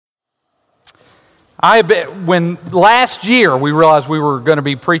When last year we realized we were going to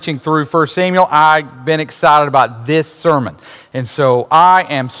be preaching through 1 Samuel, I've been excited about this sermon. And so I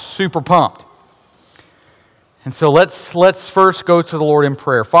am super pumped. And so let's first go to the Lord in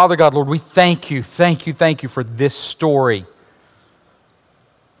prayer. Father God, Lord, we thank you for this story.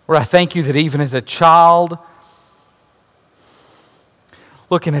 Lord, I thank you that even as a child,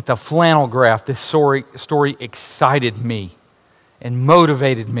 looking at the flannel graph, this story excited me and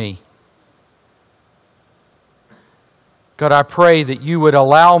motivated me. God, I pray that you would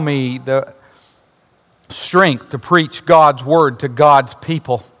allow me the strength to preach God's word to God's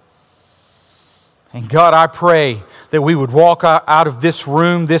people. And God, I pray that we would walk out of this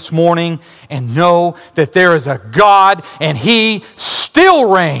room this morning and know that there is a God and He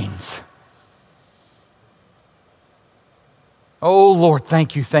still reigns. Oh Lord,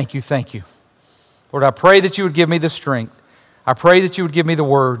 thank you. Lord, I pray that you would give me the strength. I pray that you would give me the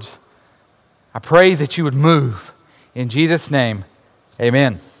words. I pray that you would move. In Jesus' name,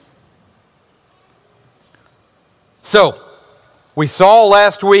 amen. So, we saw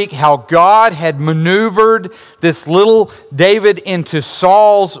last week how God had maneuvered this little David into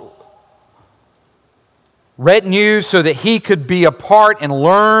Saul's retinue so that he could be a part and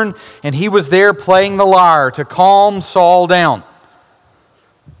learn, and he was there playing the lyre to calm Saul down.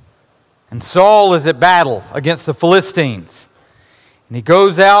 And Saul is at battle against the Philistines. And he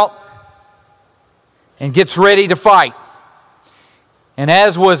goes out and gets ready to fight. And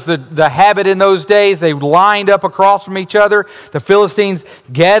as was the habit in those days, they lined up across from each other. The Philistines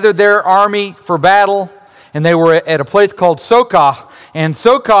gathered their army for battle, and they were at a place called Sokoh. And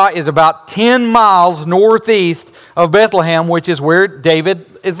Sokoh is about 10 miles northeast of Bethlehem, which is where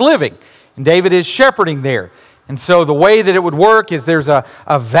David is living. And David is shepherding there. And so the way that it would work is there's a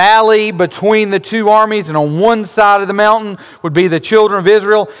valley between the two armies, and on one side of the mountain would be the children of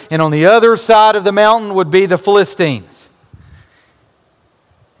Israel, and on the other side of the mountain would be the Philistines.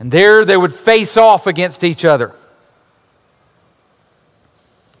 And there they would face off against each other.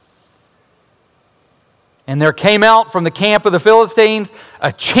 And there came out from the camp of the Philistines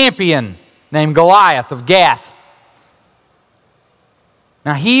a champion named Goliath of Gath.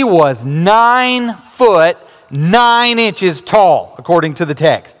 Now he was 9 foot 9 inches tall, according to the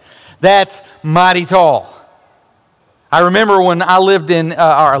text. That's mighty tall. I remember when I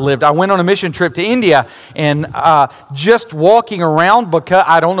went on a mission trip to India, and just walking around, because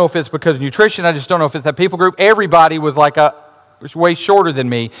I don't know if it's because of nutrition, I just don't know if it's that people group, everybody was like way shorter than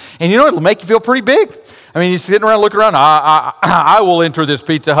me. And you know, it'll make you feel pretty big. I mean, you're sitting around looking around, I will enter this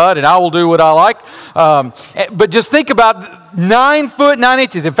Pizza Hut and I will do what I like. But just think about 9 foot 9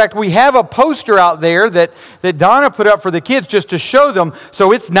 inches. In fact, we have a poster out there that Donna put up for the kids just to show them.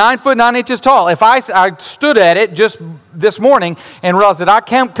 So it's 9 foot 9 inches tall. If I stood at it just this morning and realized that I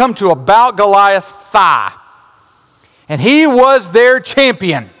can't come to about Goliath's thigh. And he was their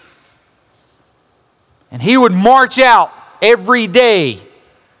champion. And he would march out every day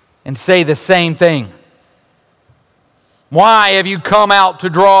and say the same thing. Why have you come out to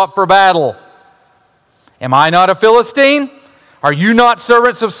draw up for battle? Am I not a Philistine? Are you not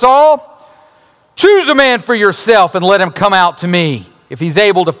servants of Saul? Choose a man for yourself and let him come out to me. If he's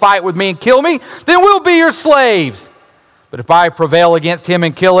able to fight with me and kill me, then we'll be your slaves. But if I prevail against him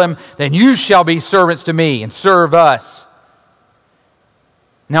and kill him, then you shall be servants to me and serve us.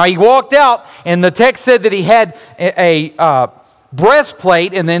 Now he walked out, and the text said that he had a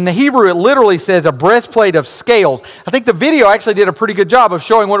breastplate, and in the Hebrew it literally says a breastplate of scales. I think the video actually did a pretty good job of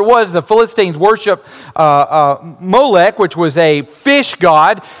showing what it was. The Philistines worshiped Molech, which was a fish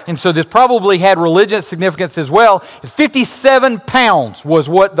god, and so this probably had religious significance as well. 57 pounds was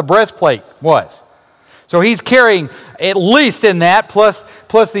what the breastplate was. So he's carrying, at least in that, plus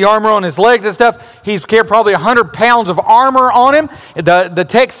the armor on his legs and stuff, he's carrying probably 100 pounds of armor on him. The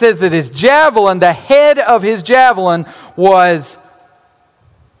text says that his javelin, the head of his javelin was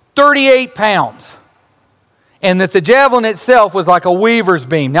 38 pounds. And that the javelin itself was like a weaver's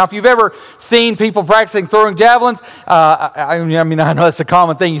beam. Now, if you've ever seen people practicing throwing javelins, I know it's a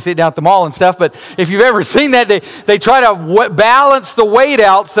common thing. You sit down at the mall and stuff, but if you've ever seen that, they try to balance the weight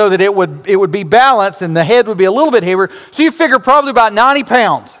out so that it would be balanced and the head would be a little bit heavier. So you figure probably about 90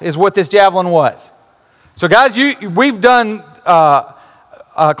 pounds is what this javelin was. So guys, we've done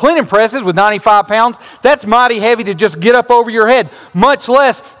cleaning presses with 95 pounds. That's mighty heavy to just get up over your head, much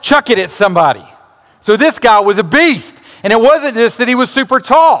less chuck it at somebody. So this guy was a beast. And it wasn't just that he was super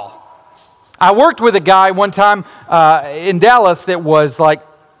tall. I worked with a guy one time in Dallas that was like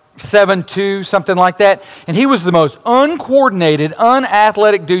 7'2", something like that. And he was the most uncoordinated,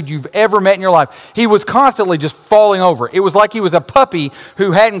 unathletic dude you've ever met in your life. He was constantly just falling over. It was like he was a puppy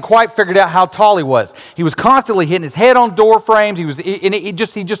who hadn't quite figured out how tall he was. He was constantly hitting his head on door frames. He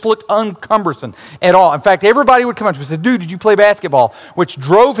just looked uncumbersome at all. In fact, everybody would come up to him and say, dude, did you play basketball? Which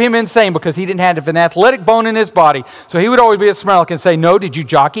drove him insane because he didn't have an athletic bone in his body. So he would always be a Smirnoff and say, no, did you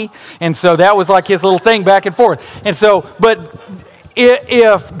jockey? And so that was like his little thing back and forth. And so, but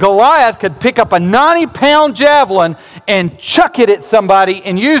if Goliath could pick up a 90-pound javelin and chuck it at somebody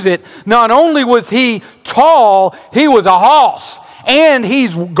and use it, not only was he tall, he was a hoss. And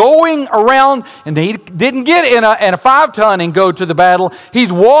he's going around, and he didn't get in a 5-ton and go to the battle.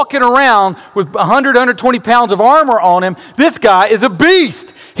 He's walking around with 100, 120 pounds of armor on him. This guy is a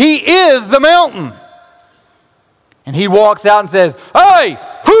beast. He is the mountain. And he walks out and says, hey,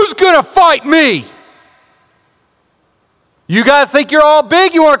 who's going to fight me? You guys think you're all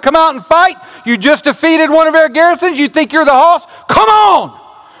big? You want to come out and fight? You just defeated one of our garrisons? You think you're the hoss? Come on!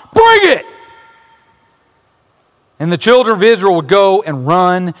 Bring it! And the children of Israel would go and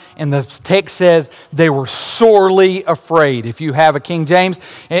run, and the text says they were sorely afraid. If you have a King James,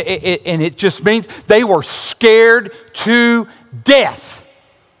 and it just means they were scared to death.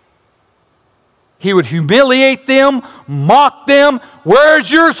 He would humiliate them, mock them. Where's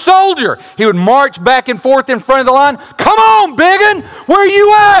your soldier? He would march back and forth in front of the line. Come on, biggin, where are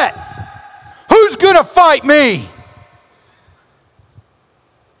you at? Who's going to fight me?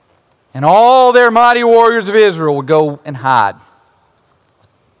 And all their mighty warriors of Israel would go and hide.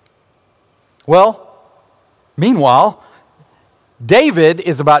 Well, meanwhile, David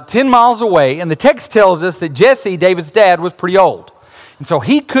is about 10 miles away, and the text tells us that Jesse, David's dad, was pretty old. And so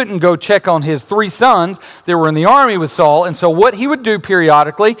he couldn't go check on his 3 sons that were in the army with Saul. And so what he would do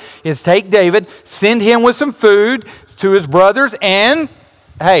periodically is take David, send him with some food to his brothers, and,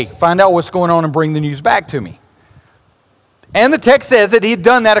 hey, find out what's going on and bring the news back to me. And the text says that he'd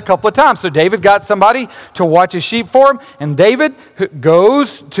done that a couple of times. So David got somebody to watch his sheep for him, and David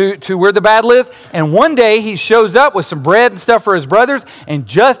goes to where the battle is, and one day he shows up with some bread and stuff for his brothers, and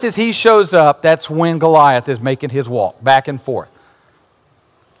just as he shows up, that's when Goliath is making his walk back and forth.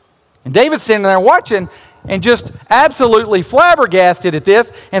 And David's standing there watching and just absolutely flabbergasted at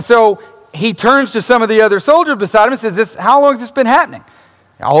this. And so he turns to some of the other soldiers beside him and says, how long has this been happening?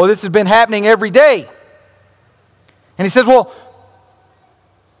 Oh, this has been happening every day. And he says, well,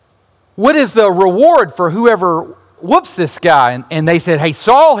 what is the reward for whoever whoops this guy? And they said, hey,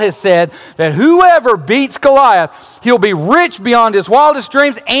 Saul has said that whoever beats Goliath, he'll be rich beyond his wildest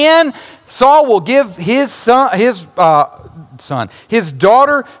dreams, and Saul will give his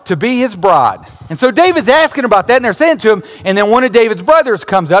daughter to be his bride. And so David's asking about that, and they're saying to him, and then one of David's brothers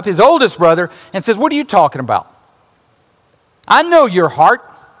comes up, his oldest brother, and says, what are you talking about? I know your heart.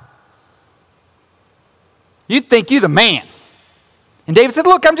 You think you're the man. And David said,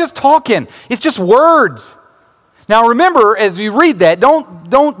 look, I'm just talking. It's just words. Now remember, as you read that,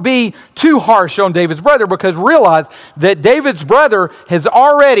 don't be too harsh on David's brother, because realize that David's brother has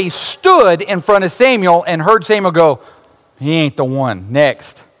already stood in front of Samuel and heard Samuel go, he ain't the one.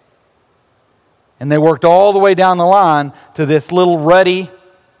 Next. And they worked all the way down the line to this little ruddy,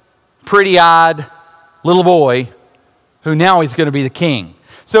 pretty-eyed little boy who now he's going to be the king.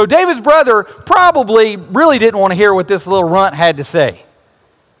 So David's brother probably really didn't want to hear what this little runt had to say.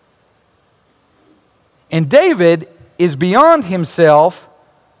 And David is beyond himself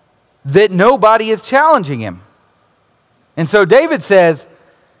that nobody is challenging him. And so David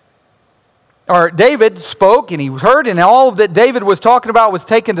spoke, and he heard, and all that David was talking about was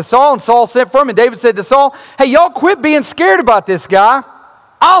taken to Saul, and Saul sent for him, and David said to Saul, hey, y'all quit being scared about this guy.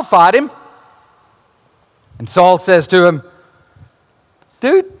 I'll fight him. And Saul says to him,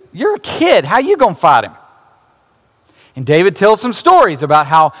 dude, you're a kid. How you going to fight him? And David tells some stories about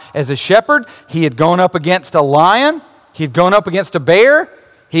how, as a shepherd, he had gone up against a lion, he had gone up against a bear.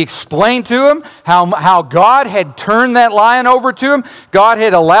 He explained to him how God had turned that lion over to him. God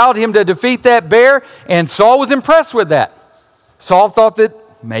had allowed him to defeat that bear, and Saul was impressed with that. Saul thought that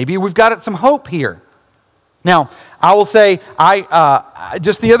maybe we've got some hope here. Now, I will say,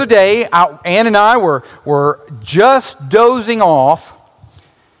 just the other day, Ann and I were just dozing off,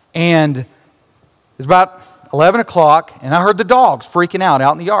 and it was about 11 o'clock, and I heard the dogs freaking out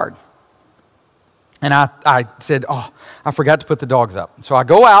in the yard. And I said, oh, I forgot to put the dogs up. So I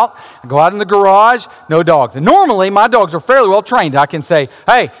go out in the garage, no dogs. And normally, my dogs are fairly well trained. I can say,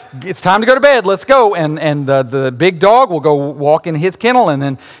 hey, it's time to go to bed, let's go. And the big dog will go walk in his kennel, and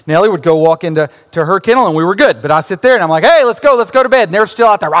then Nellie would go walk into her kennel, and we were good. But I sit there, and I'm like, hey, let's go to bed. And they're still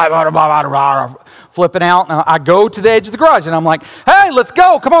out there, flipping out. And I go to the edge of the garage, and I'm like, hey, let's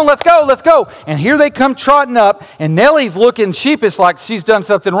go. Come on, let's go, let's go. And here they come trotting up, and Nellie's looking sheepish like she's done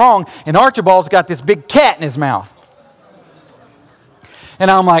something wrong, and Archibald's got this big cat in his mouth. And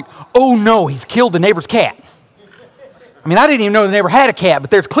I'm like, oh no, he's killed the neighbor's cat. I mean, I didn't even know the neighbor had a cat,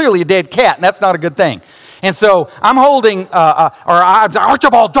 but there's clearly a dead cat, and that's not a good thing. And so I'm holding,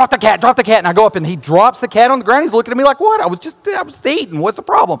 Archibald, drop the cat. And I go up, and he drops the cat on the ground. He's looking at me like, what? I was eating. What's the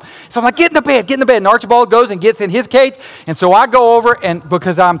problem? So I'm like, get in the bed. And Archibald goes and gets in his cage. And so I go over, and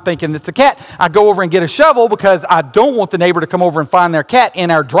because I'm thinking it's a cat, I go over and get a shovel because I don't want the neighbor to come over and find their cat in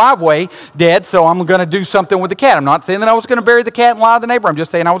our driveway dead. So I'm going to do something with the cat. I'm not saying that I was going to bury the cat and lie to the neighbor. I'm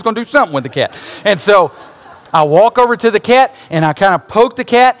just saying I was going to do something with the cat. And so I walk over to the cat, and I kind of poke the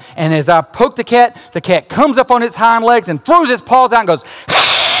cat, and as I poke the cat comes up on its hind legs and throws its paws out and goes,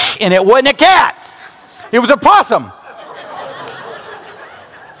 and it wasn't a cat. It was a possum.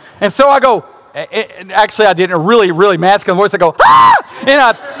 And so I go, actually I did in a really, really masculine voice. I go, ah! And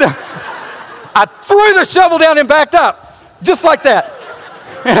I threw the shovel down and backed up, just like that.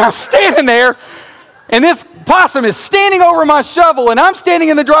 And I'm standing there, and this possum is standing over my shovel, and I'm standing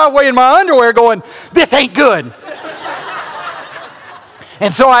in the driveway in my underwear going, this ain't good.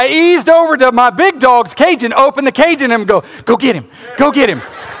 And so I eased over to my big dog's cage and opened the cage and go get him.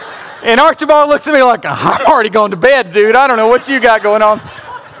 And Archibald looks at me like, I'm already going to bed, dude. I don't know what you got going on.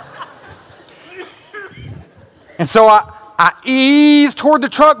 And so I eased toward the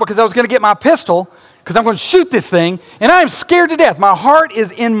truck because I was going to get my pistol, because I'm going to shoot this thing, and I'm scared to death. My heart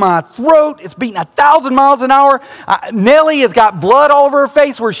is in my throat. It's beating 1,000 miles an hour. Nellie has got blood all over her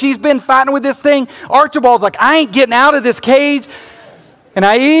face where she's been fighting with this thing. Archibald's like, I ain't getting out of this cage. And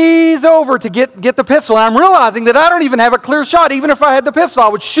I ease over to get the pistol, and I'm realizing that I don't even have a clear shot. Even if I had the pistol, I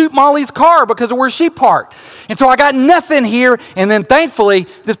would shoot Molly's car because of where she parked. And so I got nothing here, and then thankfully,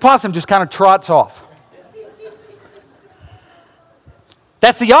 this possum just kind of trots off.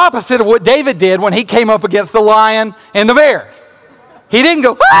 That's the opposite of what David did when he came up against the lion and the bear. He didn't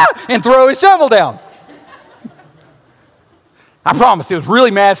go, ah, and throw his shovel down. I promise, it was really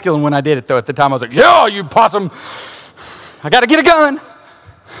masculine when I did it, though. At the time, I was like, yeah, you possum. I got to get a gun.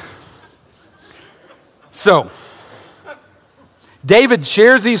 So, David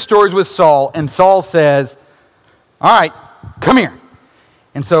shares these stories with Saul, and Saul says, all right, come here.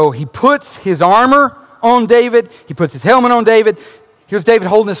 And so he puts his armor on David. He puts his helmet on David. Here's David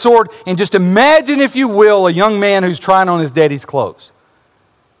holding his sword, and just imagine, if you will, a young man who's trying on his daddy's clothes.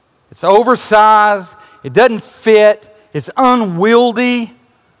 It's oversized, it doesn't fit, it's unwieldy.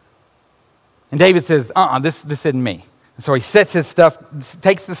 And David says, this isn't me. And so he sets his stuff,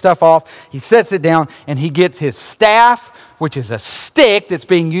 takes the stuff off, he sets it down, and he gets his staff, which is a stick that's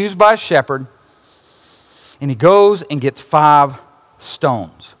being used by a shepherd, and he goes and gets 5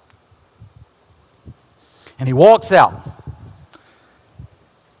 stones. And he walks out.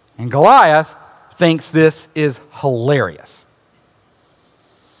 And Goliath thinks this is hilarious.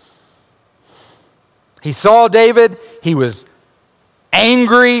 He saw David. He was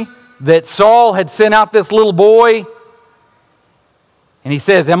angry that Saul had sent out this little boy. And he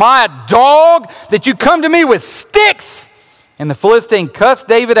says, am I a dog that you come to me with sticks? And the Philistine cussed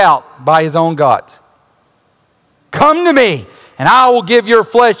David out by his own gods. Come to me, and I will give your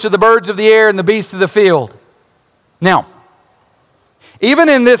flesh to the birds of the air and the beasts of the field. Now, even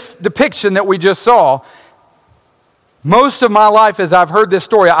in this depiction that we just saw, most of my life as I've heard this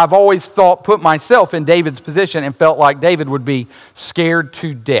story, I've always put myself in David's position and felt like David would be scared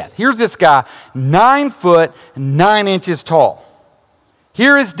to death. Here's this guy, 9 foot, 9 inches tall.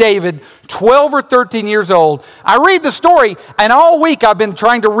 Here is David, 12 or 13 years old. I read the story, and all week I've been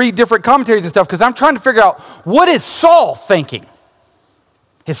trying to read different commentaries and stuff because I'm trying to figure out, what is Saul thinking?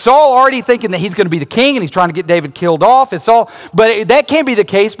 Is Saul already thinking that he's going to be the king and he's trying to get David killed off? But that can't be the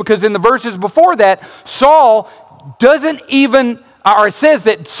case, because in the verses before that, Saul doesn't even, or it says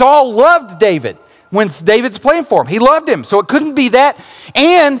that Saul loved David when David's playing for him. He loved him, so it couldn't be that.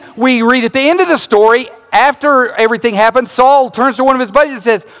 And we read at the end of the story, after everything happened, Saul turns to one of his buddies and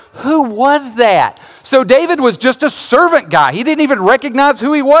says, who was that? So David was just a servant guy. He didn't even recognize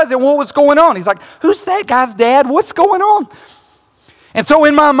who he was and what was going on. He's like, who's that guy's dad? What's going on? And so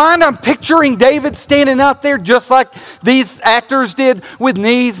in my mind, I'm picturing David standing out there just like these actors did, with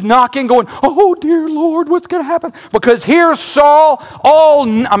knees knocking, going, oh dear Lord, what's going to happen? Because here's Saul,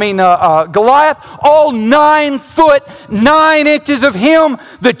 Goliath, all 9 foot, 9 inches of him,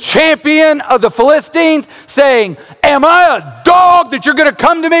 the champion of the Philistines, saying, am I a dog that you're going to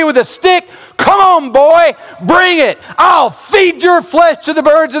come to me with a stick? Come on, boy, bring it. I'll feed your flesh to the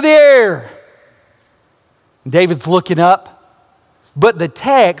birds of the air. And David's looking up. But the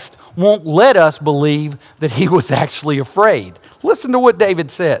text won't let us believe that he was actually afraid. Listen to what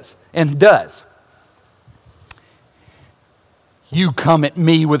David says and does. You come at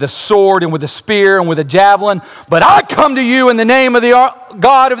me with a sword and with a spear and with a javelin, but I come to you in the name of the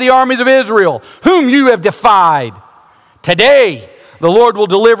God of the armies of Israel, whom you have defied. Today, the Lord will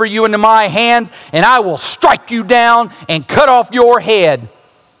deliver you into my hands, and I will strike you down and cut off your head.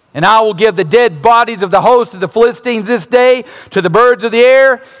 And I will give the dead bodies of the host of the Philistines this day to the birds of the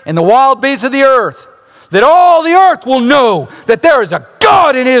air and the wild beasts of the earth, that all the earth will know that there is a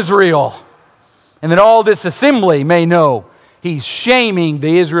God in Israel, and that all this assembly may know. He's shaming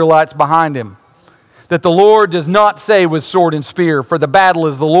the Israelites behind him. That the Lord does not say with sword and spear, for the battle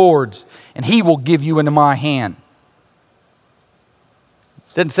is the Lord's, and he will give you into my hand.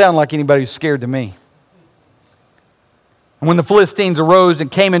 Doesn't sound like anybody who's scared to me. And when the Philistines arose and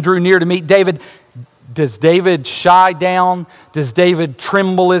came and drew near to meet David, does David shy down? Does David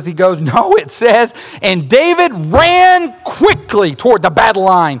tremble as he goes? No, it says, and David ran quickly toward the battle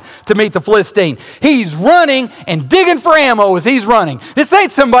line to meet the Philistine. He's running and digging for ammo as he's running. This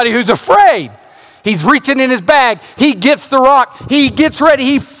ain't somebody who's afraid. He's reaching in his bag. He gets the rock. He gets ready.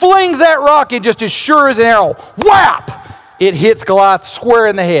 He flings that rock and just as sure as an arrow, whap! It hits Goliath square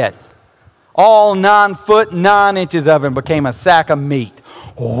in the head. All 9 foot 9 inches of him became a sack of meat.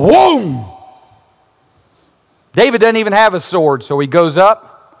 Whoa! David doesn't even have a sword, so he goes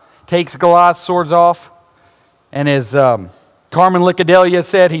up, takes Goliath's swords off, and as Carmen Licadelia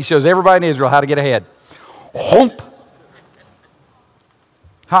said, he shows everybody in Israel how to get ahead. Hump!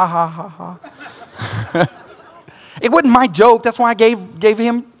 Ha, ha, ha, ha. It wasn't my joke. That's why I gave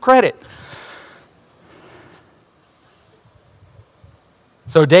him credit.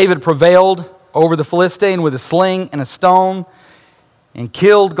 So David prevailed over the Philistine with a sling and a stone and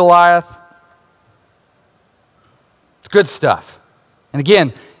killed Goliath. It's good stuff. And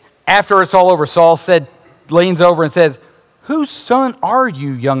again, after it's all over, Saul leans over and says, whose son are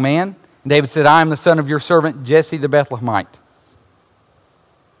you, young man? And David said, I am the son of your servant Jesse the Bethlehemite. All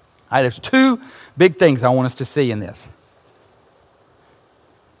right, there's 2 big things I want us to see in this.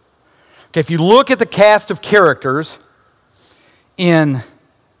 Okay, if you look at the cast of characters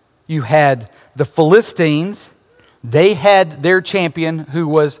you had the Philistines, they had their champion who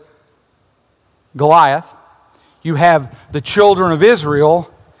was Goliath. You have the children of Israel,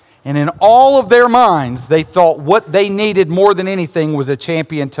 and in all of their minds, they thought what they needed more than anything was a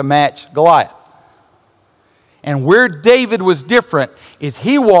champion to match Goliath. And where David was different is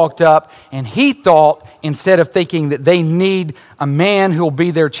he walked up and he thought, instead of thinking that they need a man who will be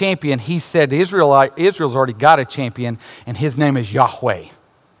their champion, he said Israel's already got a champion, and his name is Yahweh.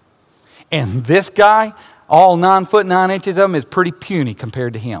 And this guy, all 9 foot 9 inches of him, is pretty puny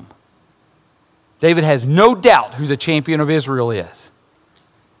compared to him. David has no doubt who the champion of Israel is.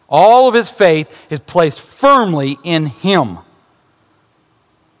 All of his faith is placed firmly in him.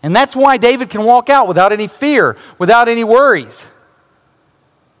 And that's why David can walk out without any fear, without any worries.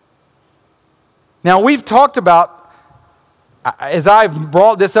 Now, we've talked about, as I've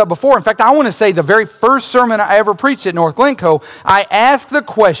brought this up before, in fact, I want to say the very first sermon I ever preached at North Glencoe, I asked the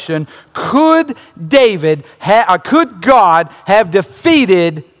question, could God have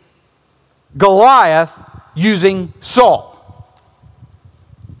defeated Goliath using Saul?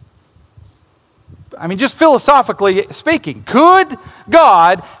 I mean, just philosophically speaking, could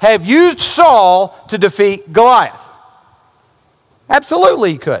God have used Saul to defeat Goliath?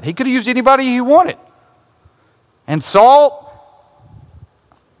 Absolutely he could. He could have used anybody he wanted. And Saul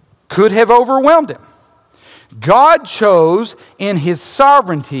could have overwhelmed him. God chose in his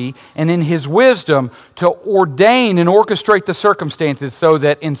sovereignty and in his wisdom to ordain and orchestrate the circumstances so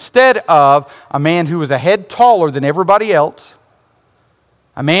that instead of a man who was a head taller than everybody else,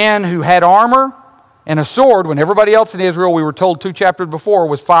 a man who had armor and a sword, when everybody else in Israel, we were told 2 chapters before,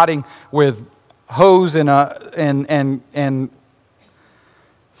 was fighting with hoes and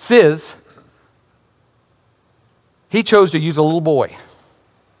scythes, he chose to use a little boy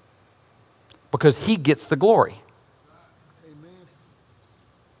because he gets the glory. Amen.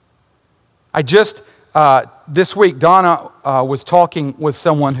 I just, this week, Donna was talking with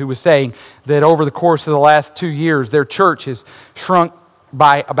someone who was saying that over the course of the last 2 years, their church has shrunk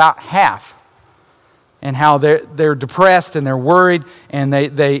by about half. And how they're depressed and they're worried and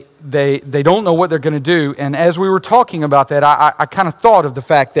they don't know what they're going to do. And as we were talking about that, I kind of thought of the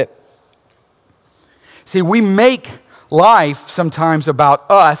fact that, see, we make life sometimes about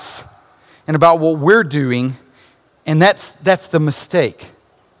us and about what we're doing, and that's the mistake.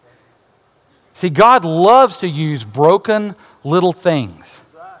 See, God loves to use broken little things.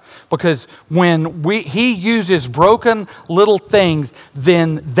 Because when he uses broken little things,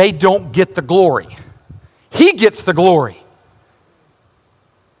 then they don't get the glory. He gets the glory.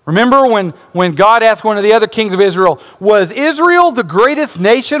 Remember when God asked one of the other kings of Israel, was Israel the greatest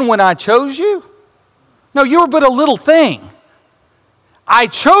nation when I chose you? No, you were but a little thing. I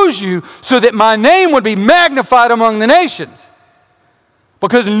chose you so that my name would be magnified among the nations.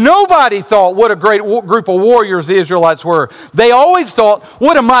 Because nobody thought what a great group of warriors the Israelites were. They always thought,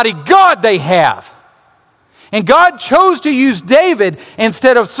 what a mighty God they have. And God chose to use David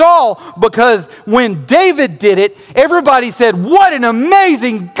instead of Saul because when David did it, everybody said, what an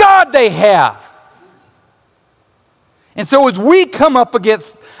amazing God they have. And so as we come up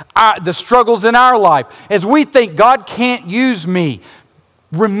against the struggles in our life, as we think God can't use me,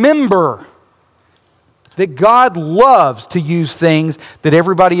 remember that God loves to use things that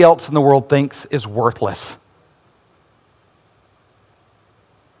everybody else in the world thinks is worthless.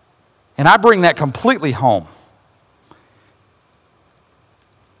 And I bring that completely home.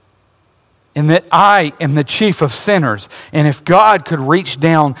 And that I am the chief of sinners. And if God could reach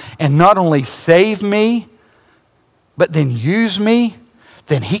down and not only save me, but then use me,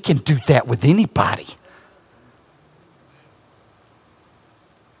 then He can do that with anybody.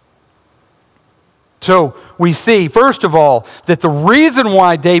 So we see, first of all, that the reason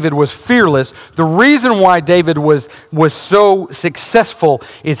why David was fearless, the reason why David was so successful,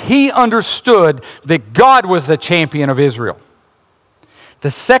 is he understood that God was the champion of Israel.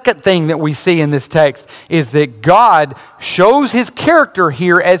 The second thing that we see in this text is that God shows His character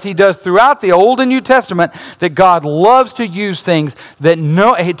here, as He does throughout the Old and New Testament, that God loves to use things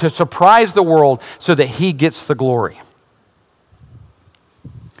to surprise the world so that He gets the glory.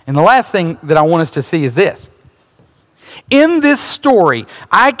 And the last thing that I want us to see is this. In this story,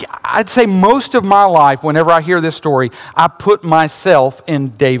 I'd say most of my life, whenever I hear this story, I put myself in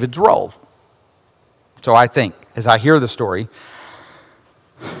David's role. So I think, as I hear the story,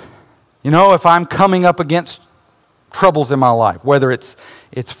 if I'm coming up against troubles in my life, whether it's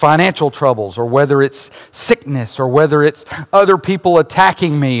financial troubles, or whether it's sickness, or whether it's other people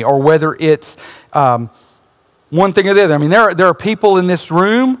attacking me, or whether it's one thing or the other. I mean, there are people in this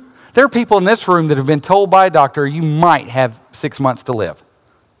room. There are people in this room that have been told by a doctor you might have 6 months to live.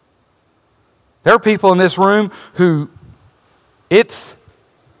 There are people in this room who it's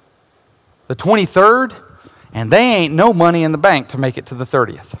the 23rd and they ain't no money in the bank to make it to the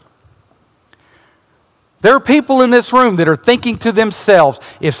 30th. There are people in this room that are thinking to themselves,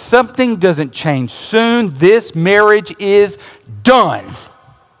 if something doesn't change soon, this marriage is done.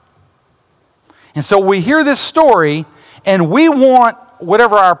 And so we hear this story, and we want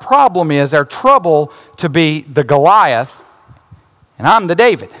whatever our problem is, our trouble, to be the Goliath, and I'm the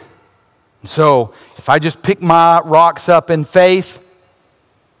David. And so if I just pick my rocks up in faith,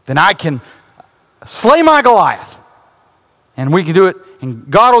 then I can slay my Goliath. And we can do it, and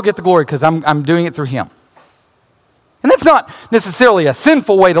God will get the glory because I'm doing it through Him. And that's not necessarily a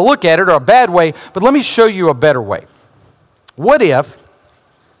sinful way to look at it or a bad way, but let me show you a better way. What if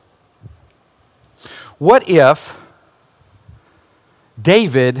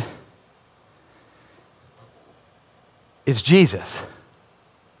David is Jesus,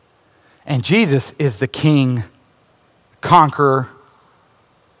 and Jesus is the king, conqueror,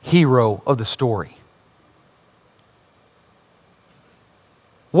 hero of the story?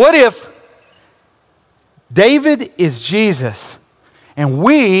 What if David is Jesus, and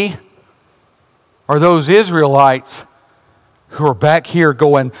we are those Israelites who are back here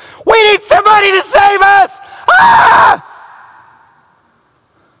going, we need somebody to save us! Ah!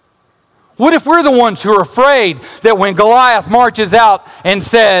 What if we're the ones who are afraid that when Goliath marches out and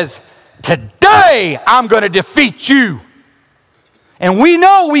says, today I'm going to defeat you, and we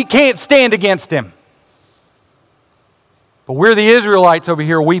know we can't stand against him, but we're the Israelites over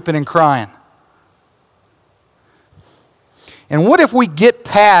here weeping and crying? And what if we get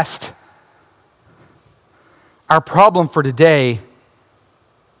past our problem for today?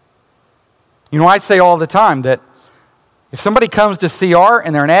 I say all the time that if somebody comes to CR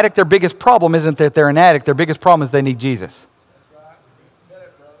and they're an addict, their biggest problem isn't that they're an addict. Their biggest problem is they need Jesus.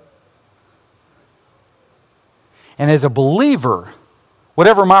 And as a believer,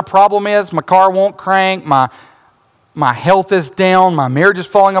 whatever my problem is, my car won't crank, my health is down, my marriage is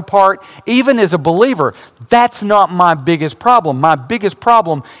falling apart, even as a believer, that's not my biggest problem. My biggest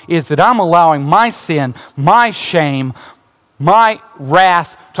problem is that I'm allowing my sin, my shame, my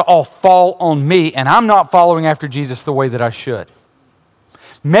wrath to all fall on me, and I'm not following after Jesus the way that I should.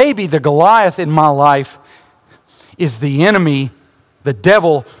 Maybe the Goliath in my life is the enemy, the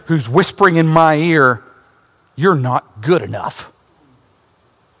devil, who's whispering in my ear, you're not good enough.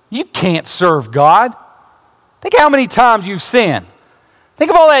 You can't serve God. Think how many times you've sinned. Think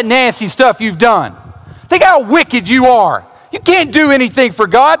of all that nasty stuff you've done. Think how wicked you are. You can't do anything for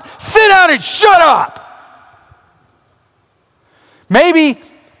God. Sit down and shut up. Maybe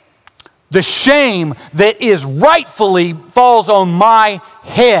the shame that is rightfully falls on my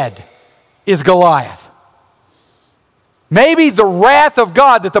head is Goliath. Maybe the wrath of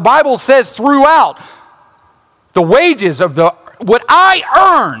God that the Bible says throughout, the wages of what I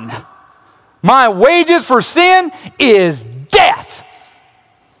earn, my wages for sin is death.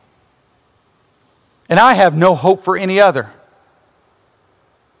 And I have no hope for any other.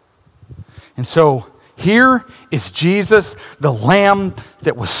 And so here is Jesus, the Lamb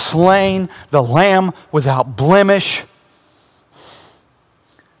that was slain, the Lamb without blemish.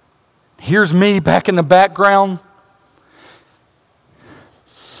 Here's me back in the background.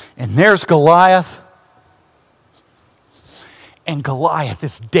 And there's Goliath. And Goliath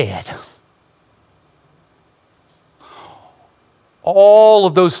is dead. All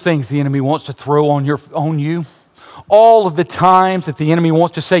of those things the enemy wants to throw on you, all of the times that the enemy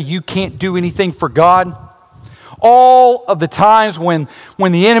wants to say you can't do anything for God, all of the times when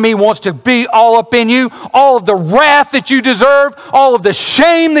the enemy wants to be all up in you, all of the wrath that you deserve, all of the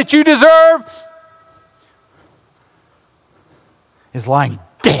shame that you deserve is lying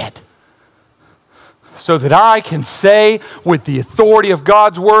dead. So that I can say with the authority of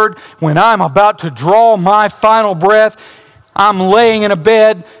God's word, when I'm about to draw my final breath, I'm laying in a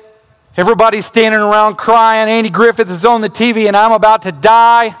bed, everybody's standing around crying, Andy Griffith is on the TV, and I'm about to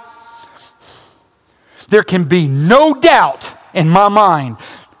die. There can be no doubt in my mind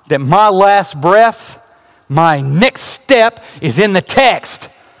that my last breath, my next step is in the text.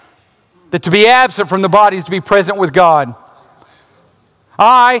 That to be absent from the body is to be present with God.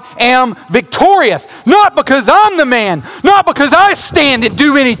 I am victorious, not because I'm the man, not because I stand and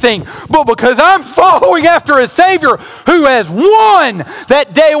do anything, but because I'm following after a Savior who has won.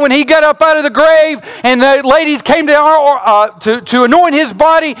 That day when he got up out of the grave and the ladies came to anoint his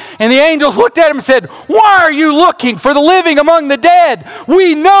body, and the angels looked at him and said, "Why are you looking for the living among the dead?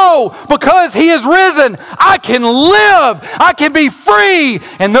 We know because he is risen, I can live, I can be free,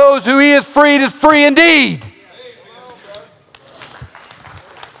 and those who he has freed is free indeed."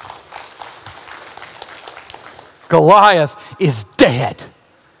 Goliath is dead.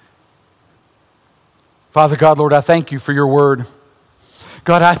 Father God, Lord, I thank you for your word.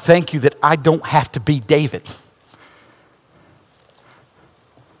 God, I thank you that I don't have to be David.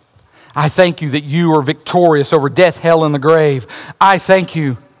 I thank you that you are victorious over death, hell, and the grave. I thank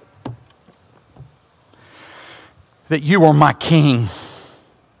you that you are my king.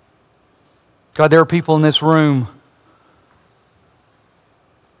 God, there are people in this room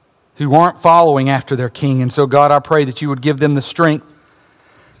who aren't following after their king. And so, God, I pray that you would give them the strength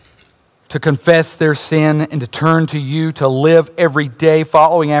to confess their sin and to turn to you, to live every day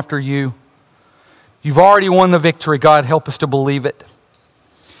following after you. You've already won the victory. God, help us to believe it.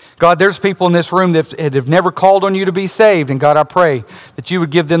 God, there's people in this room that have never called on you to be saved. And God, I pray that you would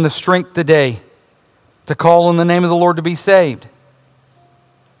give them the strength today to call on the name of the Lord to be saved.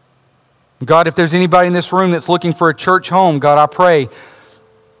 God, if there's anybody in this room that's looking for a church home, God, I pray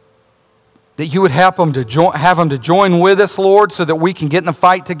that you would have them to join with us, Lord, so that we can get in the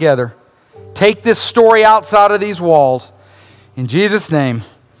fight together. Take this story outside of these walls. In Jesus' name,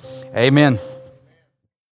 amen.